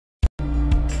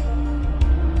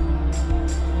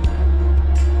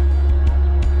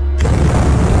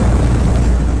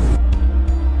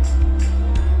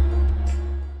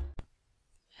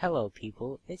Hello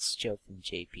people, it's Joe from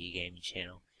JP Gaming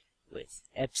Channel with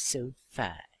episode 6,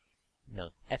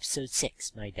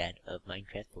 my bad, of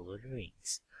Minecraft The Lord of the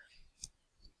Rings.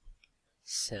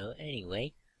 So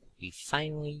anyway, we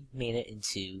finally made it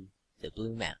into the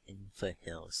Blue Mountain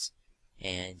foothills.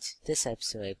 And this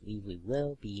episode I believe we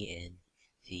will be in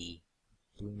the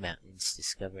Blue Mountains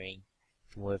discovering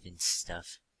Dwarven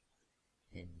stuff.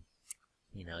 And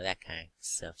you know, that kind of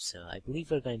stuff. So I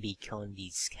believe we're going to be killing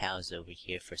these cows over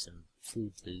here for some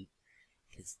food loot,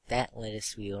 because that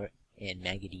lettuce wheel and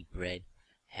maggoty bread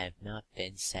have not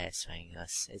been satisfying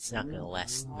us. It's not going to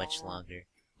last much longer.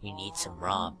 We need some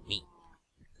raw meat.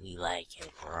 We like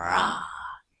it raw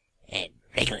and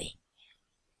wriggling.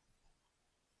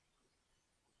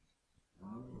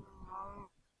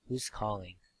 Who's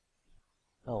calling?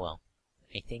 Oh well,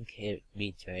 I think it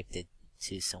redirected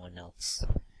to someone else.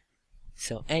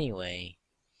 So anyway,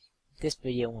 this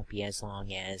video won't be as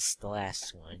long as the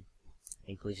last one.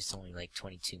 I believe it's only like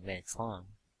 22 minutes long.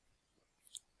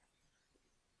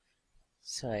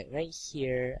 So right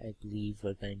here, I believe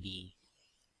we're going to be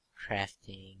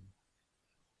crafting...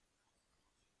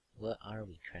 What are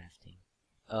we crafting?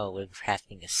 Oh, we're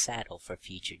crafting a saddle for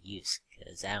future use,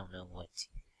 because I don't know what to...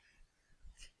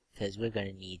 Because we're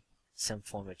going to need some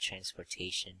form of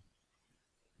transportation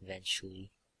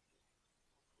eventually.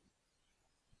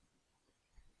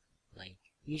 Like,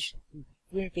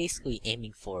 we're basically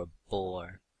aiming for a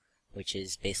boar, which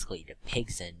is basically the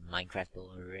pigs in Minecraft The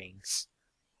Lord of the Rings.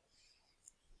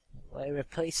 Well, it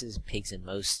replaces pigs in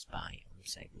most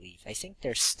biomes, I believe. I think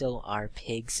there still are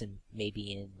pigs and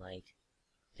maybe in, like,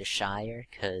 the Shire,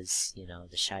 cause, you know,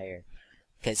 the Shire,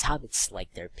 cause hobbits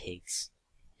like their pigs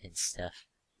and stuff.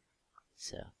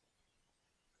 So,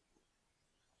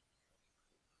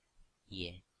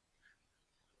 yeah.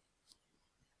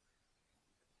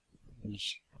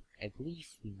 I believe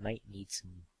we might need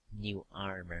some new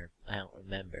armor. I don't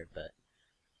remember, but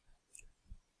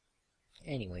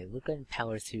anyway, we're going to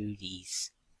power through this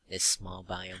small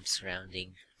biome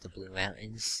surrounding the Blue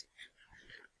Mountains,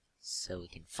 so we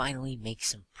can finally make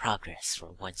some progress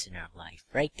for once in our life,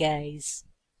 right, guys?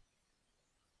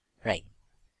 Right.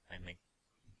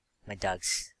 My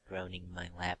dog's groaning in my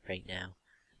lap right now.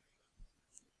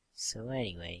 So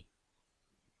anyway,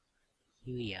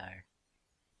 here we are.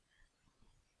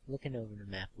 Looking over the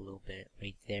map a little bit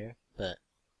right there, but,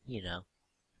 you know.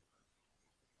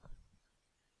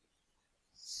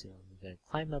 So, we're going to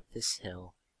climb up this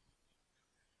hill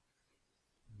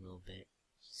a little bit.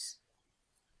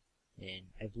 And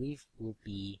I believe we'll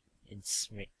be in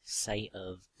sight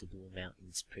of the Blue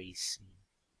Mountains pretty soon.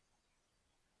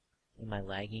 Am I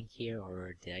lagging here,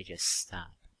 or did I just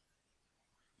stop?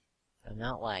 I'm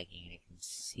not lagging, I can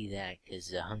see that because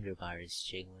the hunger bar is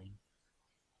jiggling.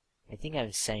 I think I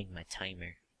was setting my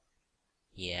timer.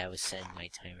 Yeah, I was setting my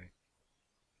timer.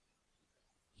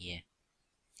 Yeah.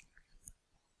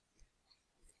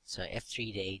 So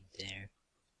F3'd there.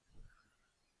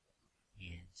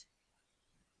 And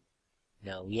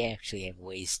no, we actually have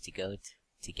ways to go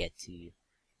to get to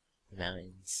the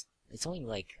mountains. It's only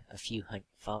like a few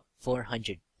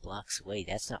 400 blocks away.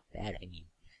 That's not bad. I mean,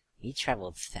 we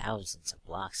traveled thousands of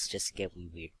blocks just to get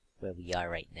where we are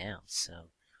right now. So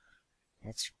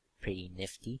that's pretty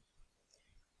nifty.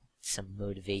 Some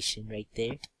motivation right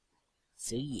there.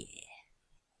 So yeah.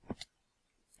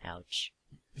 Ouch.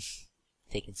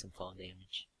 Taking some fall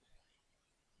damage.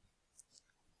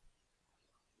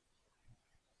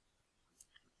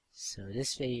 So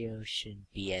this video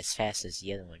shouldn't be as fast as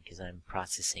the other one because I'm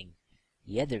processing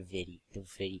the other video, the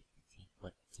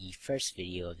first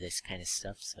video of this kind of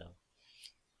stuff, so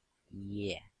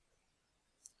yeah.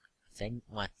 I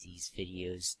want these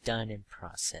videos done and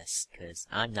processed, because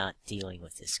I'm not dealing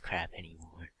with this crap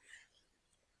anymore.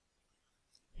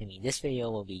 I mean, this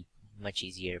video will be much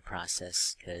easier to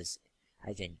process, because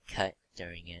I didn't cut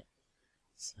during it.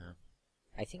 So,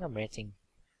 I think I'm ranting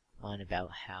on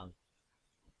about how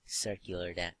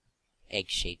circular that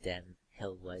egg-shaped that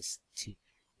hill was. It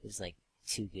was like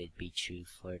too good to be true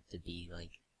for it to be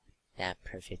like that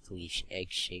perfectly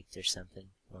egg-shaped or something,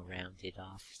 or rounded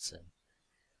off, So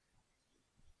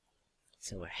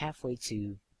we're halfway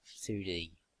through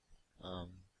the,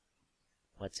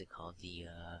 what's it called, the,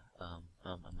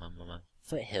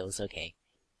 foothills, okay,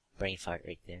 brain fart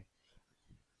right there.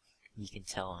 You can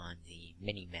tell on the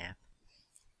mini-map,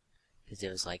 because it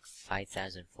was like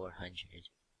 5,400.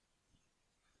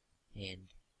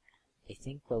 And I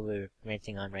think what we're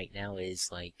ranting on right now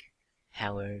is, like,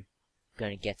 how we're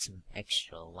gonna get some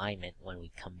extra alignment when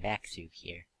we come back through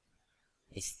here.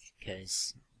 It's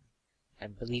because I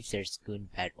believe there's good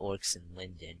and bad orcs in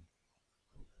Linden.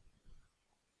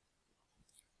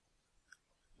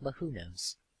 but who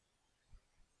knows?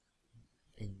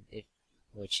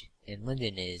 And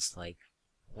London is like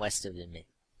west of the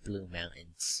Blue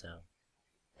Mountains, so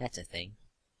that's a thing.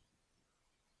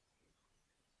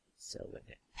 So we're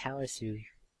gonna power through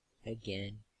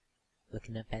again,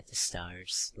 looking up at the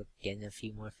stars, getting a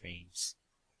few more frames.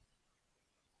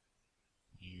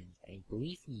 And I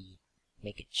believe we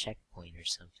make a checkpoint or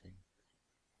something.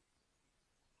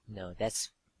 No,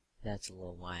 that's a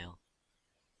little while.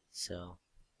 So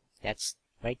that's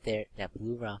right there. That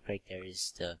blue rock right there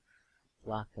is the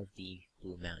block of the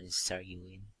Blue Mountains,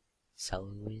 Saruian.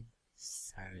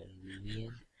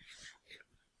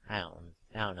 I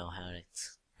don't know how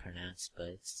it's pronounced,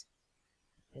 but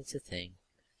it's a thing.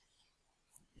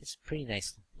 It's a pretty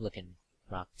nice looking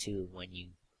rock too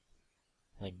when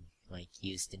like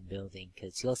used in building,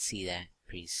 because you'll see that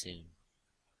pretty soon.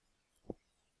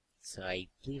 So I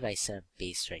believe I set up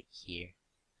base right here.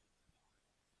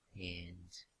 And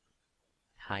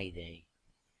high day.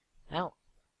 Now,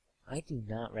 I do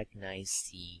not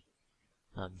recognize the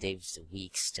days of the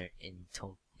week start in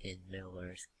Middle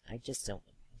Earth. I just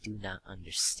do not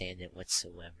understand it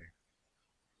whatsoever.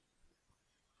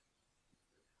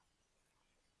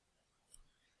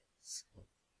 So,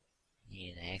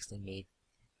 and I actually made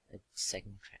a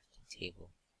second crafting table.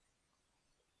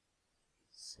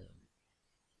 So,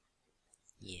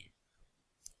 yeah.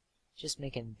 Just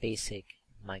making basic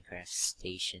Minecraft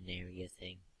station area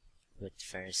thing with the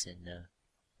furnace and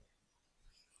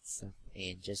stuff,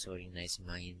 and just organizing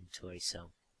my inventory.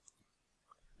 So,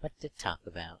 what to talk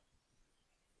about?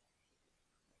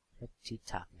 Let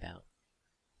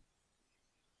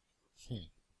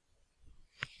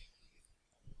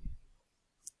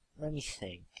me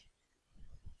think.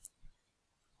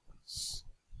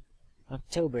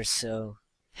 October, so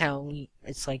Halloween.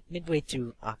 It's like midway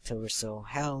through October, so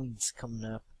Halloween's coming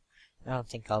up. I don't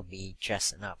think I'll be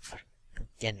dressing up for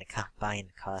buying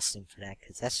a costume for that,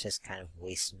 because that's just kind of a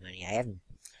waste of money. I haven't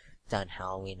done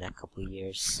Halloween in a couple of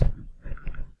years.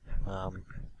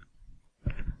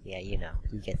 Yeah, you know,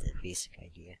 you get the basic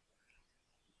idea.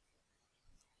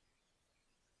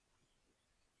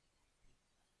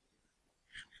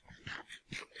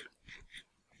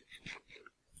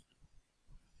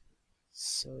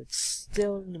 So it's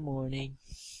still in the morning,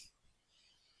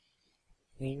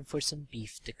 waiting for some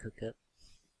beef to cook up.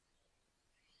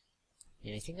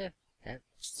 And I think that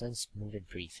sun's moving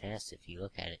pretty fast if you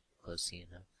look at it closely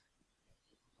enough.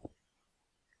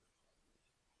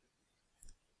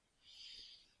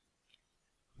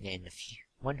 And a few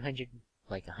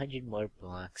 100 more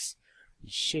blocks, we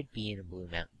should be in the Blue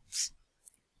Mountains.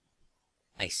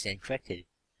 I stand corrected.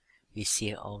 We see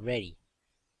it already.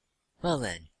 Well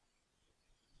then.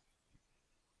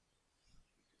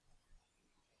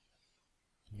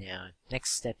 Now,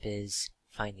 next step is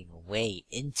finding a way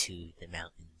into the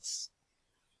mountains.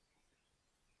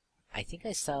 I think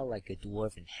I saw like a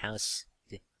dwarven house,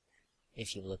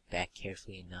 if you look back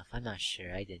carefully enough. I'm not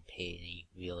sure, I didn't pay any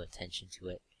real attention to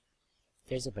it.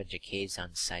 There's a bunch of caves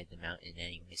on the side of the mountain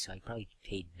anyway, so I probably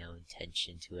paid no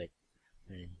attention to it.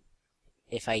 And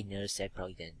if I noticed, I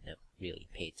probably didn't really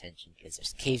pay attention, because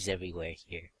there's caves everywhere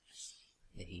here.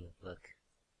 If you look,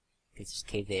 because there's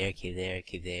cave there, cave there,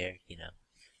 cave there, you know,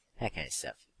 that kind of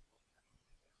stuff.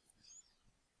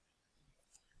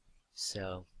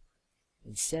 So,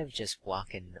 instead of just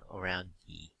walking around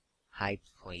the high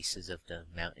places of the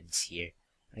mountains here,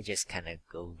 I just kind of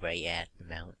go right at the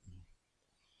mountain.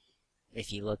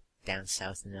 If you look down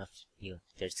south enough,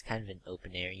 there's kind of an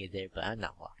open area there, but I'm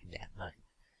not walking that much.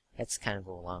 That's kind of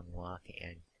a long walk,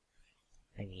 and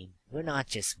I mean, we're not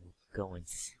just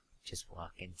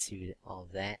walking through all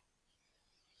that.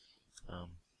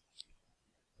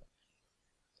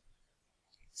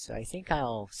 So I think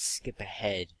I'll skip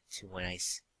ahead to when I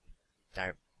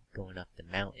start going up the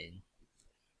mountain,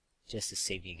 just to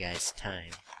save you guys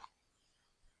time.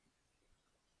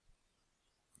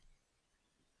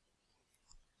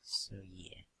 So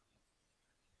yeah.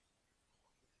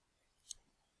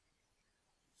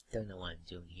 Don't know what I'm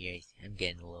doing here. I'm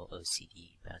getting a little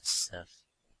OCD about stuff.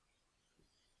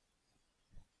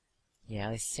 Yeah,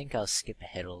 I think I'll skip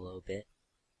ahead a little bit.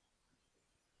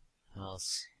 I'll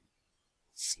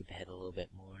skip ahead a little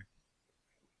bit more.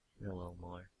 And a little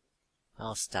more.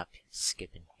 I'll stop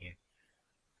skipping here.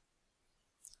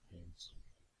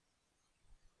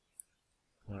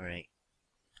 Alright.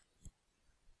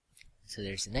 So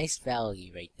there's a nice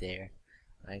valley right there,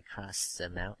 right across the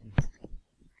mountain.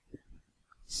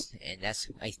 And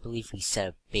I believe we set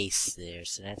a base there,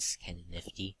 so that's kind of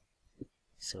nifty.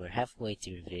 So we're halfway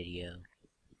through the video.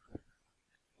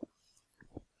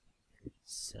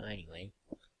 So anyway.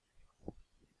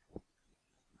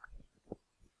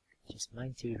 just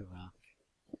mine through the rock.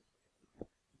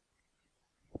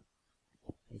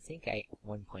 I think at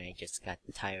one point I just got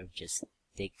tired of just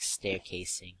big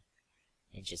staircasing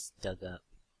and just dug up.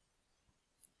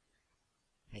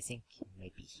 I think it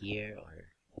might be here or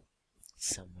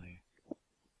somewhere.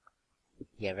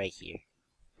 Yeah, right here.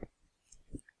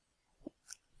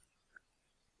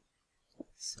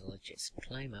 So let's just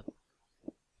climb up.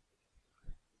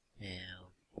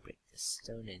 Now, break the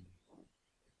stone and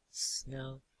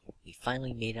snow. We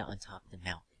finally made it on top of the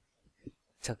mountain.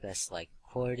 Took us like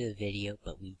a quarter of the video,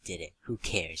 but we did it. Who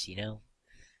cares, you know?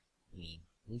 I mean,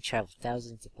 we traveled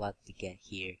thousands of blocks to get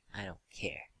here. I don't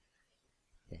care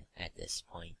at this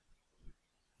point.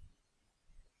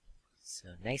 So,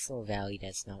 nice little valley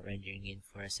that's not rendering in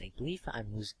for us. I believe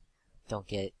I'm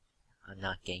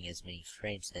not getting as many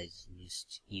frames as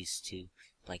used to,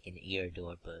 like an ear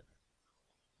door, but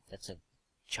that's a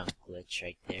chunk glitch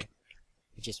right there.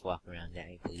 We just walk around that,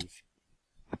 I believe.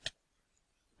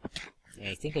 And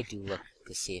I think I do look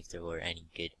to see if there were any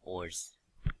good ores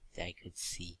that I could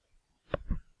see.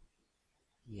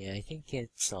 Yeah, I think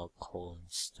it's all coal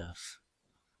and stuff.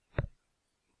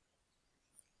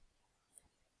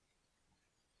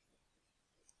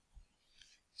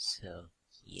 So,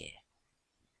 yeah.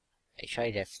 I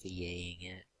tried FBAing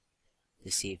it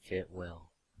to see if it will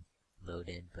load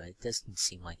in, but it doesn't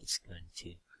seem like it's going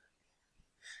to.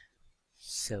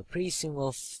 So, pretty soon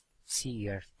we'll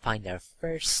find our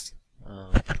first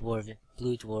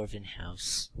blue dwarven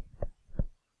house.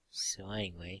 So,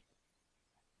 anyway.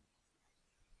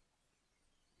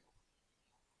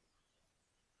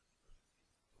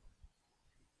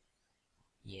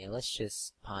 Yeah, let's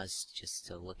just pause just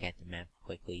to look at the map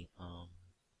quickly.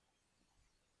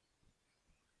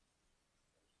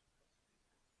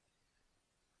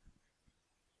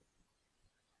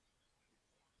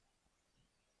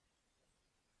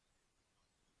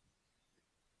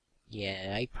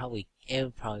 Yeah, it probably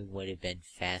would have been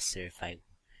faster if I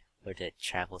were to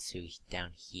travel through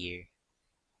down here.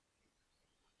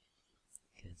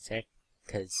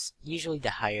 Because usually the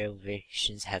higher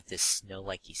elevations have this snow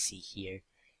like you see here.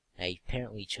 I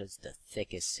apparently chose the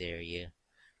thickest area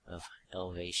of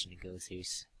elevation to go through.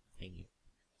 So, I mean,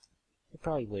 it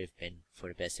probably would have been for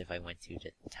the best if I went through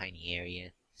the tiny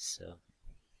area. So,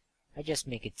 I just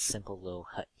make a simple little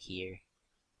hut here.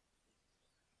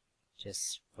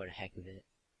 Just for the heck of it.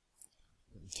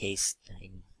 In case I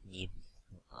need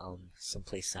some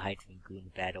place to hide from Goon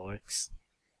the Bad Orcs.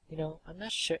 You know, I'm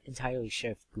not entirely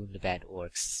sure if Goon the Bad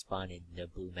Orcs spawn in the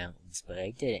Blue Mountains, but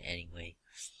I did it anyway.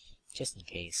 Just in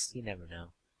case, you never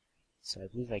know. So I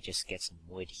believe I just get some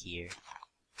wood here.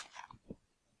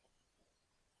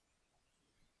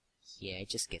 Yeah, I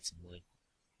just get some wood.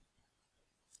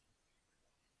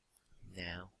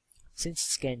 Now, since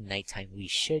it's getting nighttime, we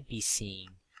should be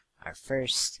seeing our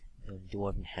first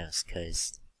dwarven house,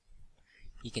 because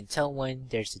you can tell when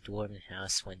there's a dwarven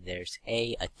house when there's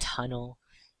a tunnel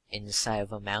in the side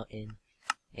of a mountain,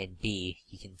 and B,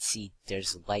 you can see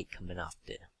there's light coming off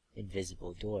the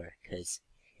invisible door. Because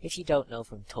if you don't know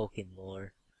from Tolkien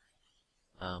lore,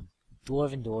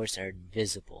 dwarven doors are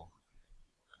invisible,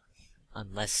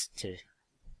 unless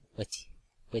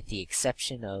with the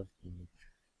exception of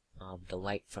the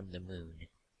light from the moon,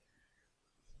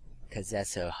 because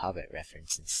that's a Hobbit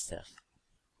reference and stuff.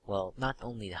 Well, not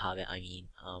only the Hobbit, I mean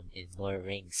in Lord of the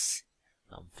Rings,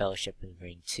 Fellowship of the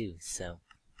Ring 2, so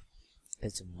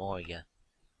it's a Moria.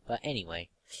 But anyway,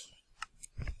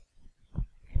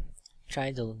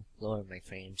 trying to lower my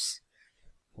frames,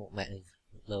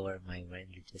 lower my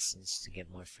render distance to get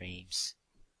more frames.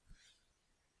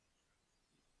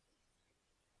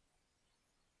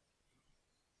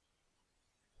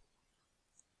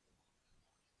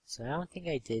 So I don't think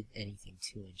I did anything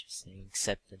too interesting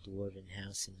except the dwarven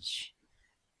house and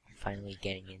finally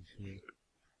getting in here.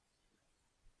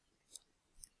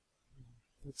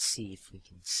 Let's see if we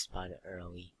can spot it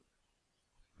early.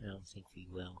 I don't think we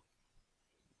will.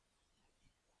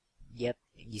 Yep,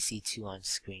 you see two on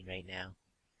screen right now.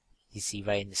 You see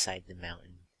right inside the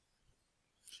mountain.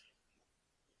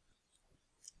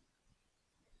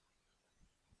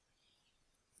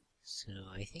 So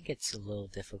I think it's a little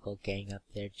difficult getting up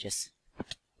there.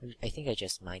 I think I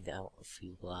just mined out a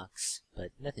few blocks,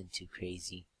 but nothing too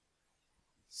crazy.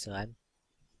 So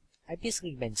I've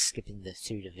basically been skipping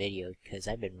through the video because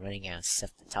I've been running out of stuff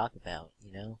to talk about,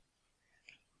 you know.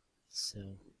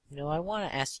 So, you know, I want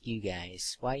to ask you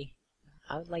guys why.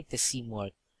 I would like to see more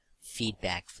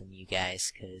feedback from you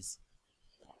guys, because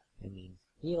I mean,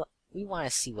 we want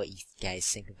to see what you guys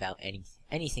think about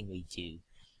anything we do.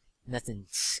 Nothing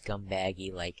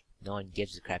scumbaggy like no one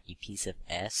gives a crap, you piece of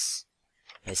S.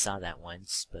 I saw that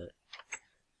once, but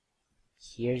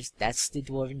that's the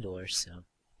dwarven door. So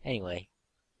anyway,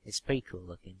 it's pretty cool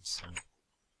looking. So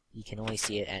you can only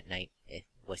see it at night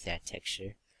with that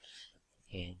texture.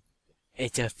 And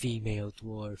it's a female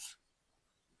dwarf.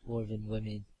 Dwarven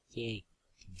women. Yay.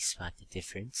 Can you spot the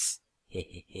difference?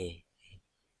 Hehehe.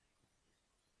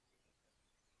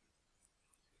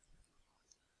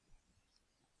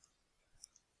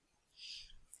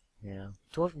 Now,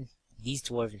 these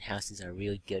dwarven houses are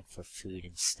really good for food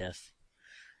and stuff.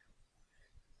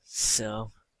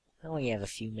 So, I only have a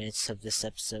few minutes of this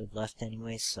episode left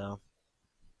anyway, so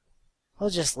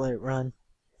I'll just let it run.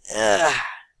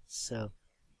 So,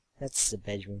 that's the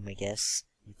bedroom, I guess,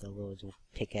 with the little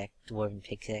dwarven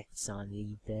pickaxe on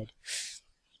the bed.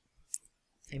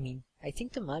 I mean, I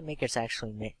think the mod makers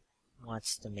actually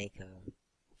wants to make a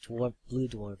blue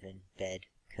dwarven bed,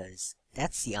 because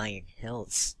that's the Iron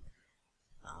Hills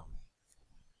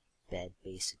bed,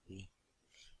 basically.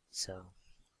 So,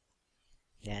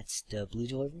 that's the blue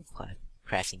dwarven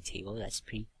crafting table. That's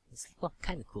well,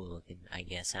 kind of cool looking, I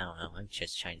guess. I don't know. I'm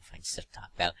just trying to find stuff to talk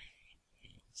about.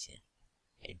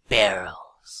 And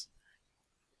barrels.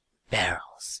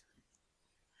 Barrels.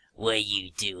 What are you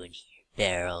doing here,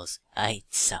 Barrels? I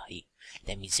saw you.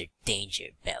 That means there's danger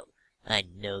about. I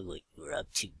know what you're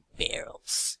up to,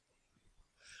 Barrels.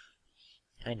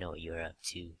 I know what you're up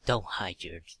to. Don't hide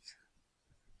your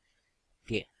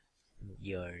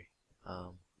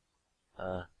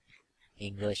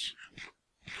English.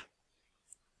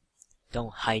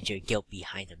 Don't hide your guilt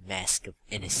behind a mask of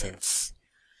innocence.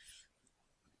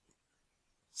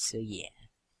 So yeah,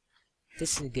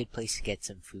 this is a good place to get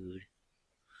some food.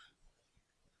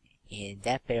 And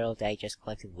that barrel that I just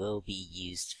collected will be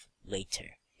used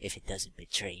later, if it doesn't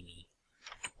betray me,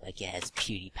 like it has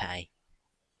PewDiePie.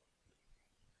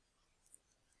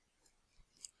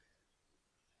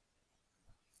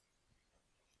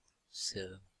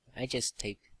 So, I just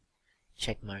typed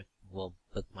checkpointed,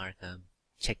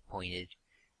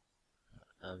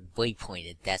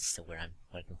 waypointed, that's the word I'm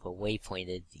looking for,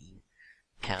 waypointed the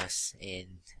house,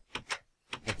 and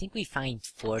I think we find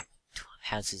 4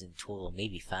 houses in total,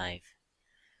 maybe 5.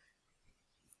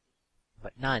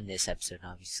 But not in this episode,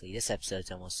 obviously. This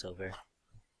episode's almost over.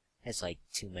 It's like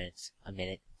 2 minutes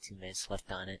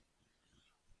left on it.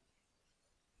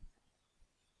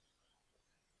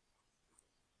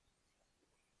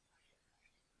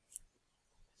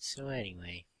 So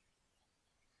anyway,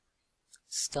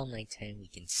 still nighttime, we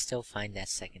can still find that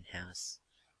second house.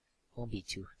 Won't be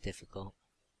too difficult.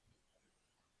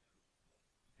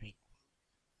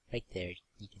 Right there,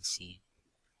 you can see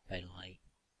it by the light.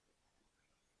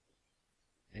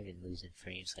 I've been losing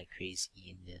frames like crazy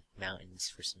in the mountains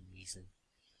for some reason.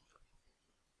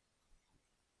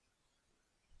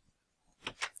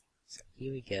 So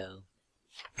here we go.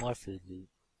 More food loot.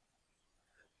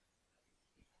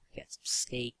 Got some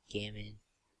steak, gammon.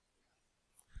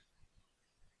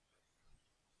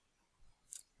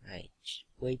 I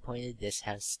waypointed this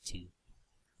house too.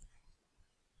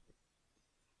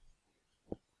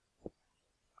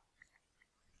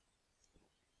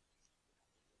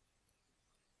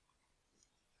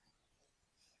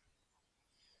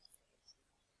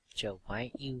 Joe, why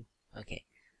aren't you... Okay.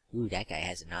 Ooh, that guy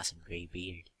has an awesome gray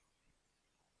beard.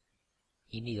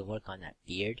 You need to work on that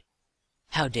beard?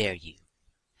 How dare you?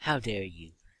 How dare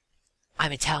you?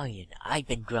 I'm Italian. I've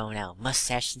been growing out a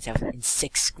mustache since I was in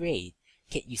 6th grade.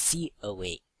 Can't you see? Oh,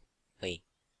 wait. Wait.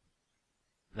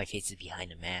 My face is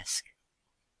behind a mask.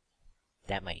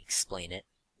 That might explain it.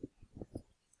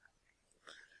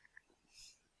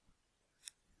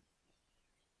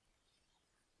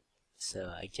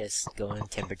 So I just go in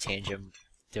temper tantrum,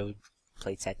 throw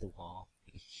plates at the wall.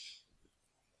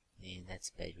 And that's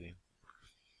the bedroom.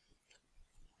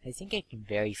 I think it can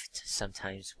vary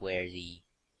sometimes where the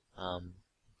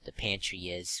pantry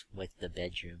is with the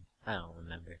bedroom. I don't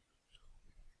remember.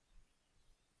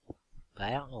 But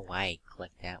I don't know why I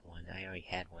clicked that one. I already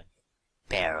had one.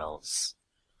 Barrels.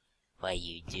 What are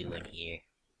you doing here?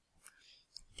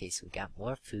 Okay, so we got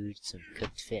more food, some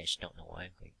cooked fish. Don't know why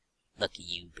I'm going. Look at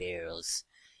you, Barrels.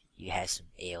 You have some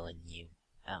ale in you.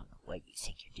 I don't know what you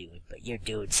think you're doing, but you're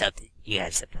doing something. You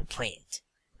have something planned.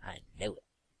 I know it.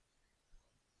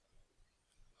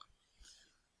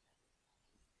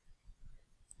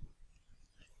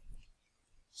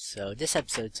 So this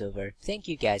episode's over. Thank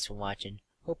you guys for watching.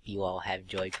 Hope you all have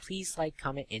enjoyed. Please like,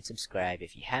 comment, and subscribe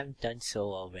if you haven't done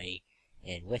so already.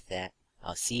 And with that,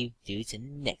 I'll see you dudes in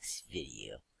the next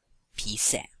video.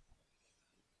 Peace out.